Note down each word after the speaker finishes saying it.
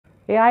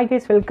Hey hi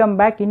guys, welcome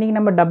back. இன்னைக்கு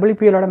நம்ம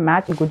WPL ஓட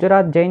match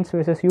Gujarat Jains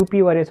vs UP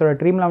Warriorz ஓட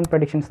Dream11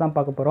 predictions தான்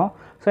பார்க்க போறோம்.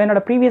 ஸோ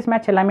என்னோட ப்ரீவியஸ்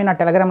மேட்ச் எல்லாமே நான்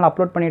டெலிகிராமில்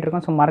அப்லோட் பண்ணிட்டு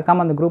இருக்கேன். ஸோ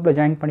மறக்காம அந்த குரூப்பில்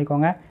ஜாயின்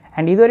பண்ணிக்கோங்க.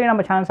 அண்ட் இதுவரையும்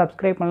நம்ம சேனல்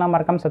சப்ஸ்கிரைப் பண்ணலாம்,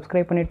 மறக்காம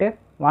சப்ஸ்கிரைப் பண்ணிட்டு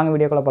வாங்க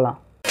வீடியோக்குள்ள போகலாம்.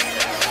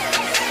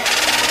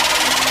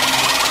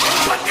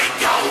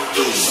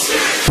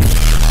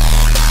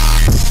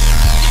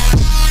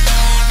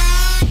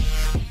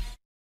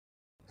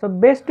 So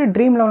best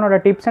Dream11ஓட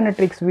tips and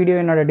tricks video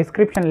என்னோட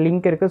டிஸ்கிரிப்ஷன்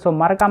லிங்க் இருக்குது. ஸோ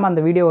மறக்காமல்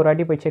அந்த வீடியோ ஒரு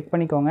வாட்டி போய் செக்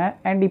பண்ணிக்கோங்க.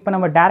 அண்ட் இப்போ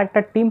நம்ம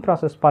டேரெக்டாக டீம்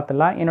ப்ராசஸ்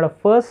பார்த்துலாம். என்னோட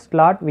ஃபர்ஸ்ட்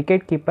ஸ்லாட்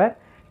விக்கெட் கீப்பர்,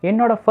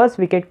 என்னோட first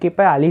wicket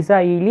keeper அலிசா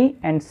ஈலி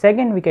and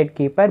second wicket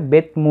keeper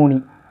Beth Mooney.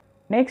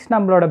 Next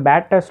நம்மளோட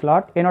பேட்டர்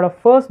ஸ்லாட், என்னோட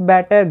first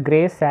batter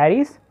grace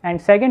Harris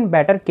and second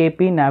batter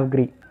KP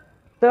Naukri.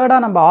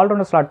 தேர்டாக நம்ம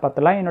ஆல்ரவுண்டர் ஸ்லாட்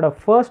பார்த்துலாம். என்னோட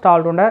first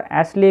allrounder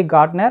Ashley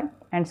Gardner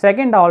and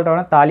second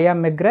allrounder Thaliya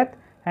McGrath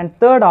and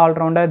third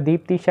all-rounder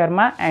Deepthi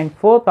Sharma and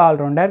fourth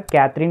all-rounder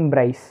Catherine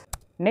Bryce.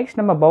 Next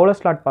நம்ம bowler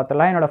slot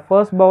பார்த்தலாம். என்னோட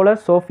first bowler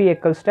Sophie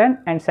Eccleston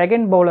and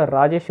second bowler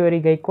Rajeshwari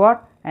Gaikwad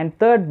and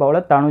third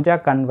bowler Tanuja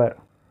Kanwar.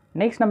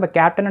 Next நம்ம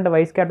captain and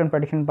vice captain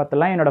prediction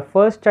பார்த்தலாம். என்னோட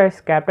first choice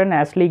captain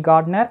Ashley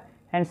Gardner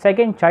and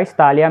second choice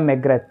Talia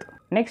McGrath.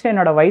 Next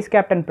என்னோட vice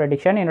captain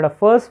prediction, என்னோட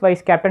first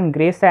vice captain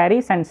Grace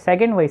Harris and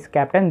second vice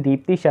captain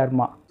Deepthi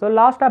Sharma. So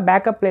last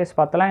backup players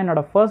பார்த்தலாம்.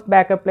 என்னோட first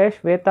backup player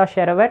Shweta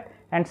Sheravat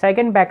and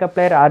second backup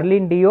player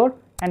Arlene Diod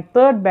and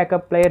third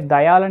backup player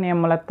Dayalan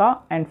Yamalata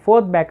and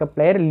fourth backup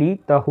player Lee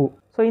Tahu.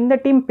 So இந்த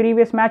team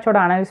previous மேட்சோட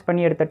analyse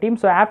பண்ணி எடுத்த team.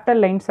 So after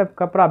lines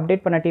அப்க்கு அப்புறம்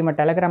update பண்ண டீமை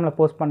டெலிகிராமில்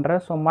post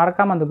பண்ணுறேன். So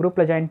மறக்காமல் அந்த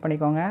குரூப்பில் ஜாயின்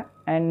பண்ணிக்கோங்க.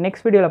 அண்ட்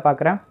நெக்ஸ்ட் வீடியோவில்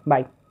பார்க்குறேன்.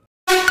 பாய்.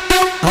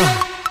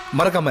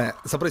 மறக்காம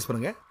சர்ப்ரைஸ்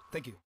பண்ணுங்க. தேங்க்யூ.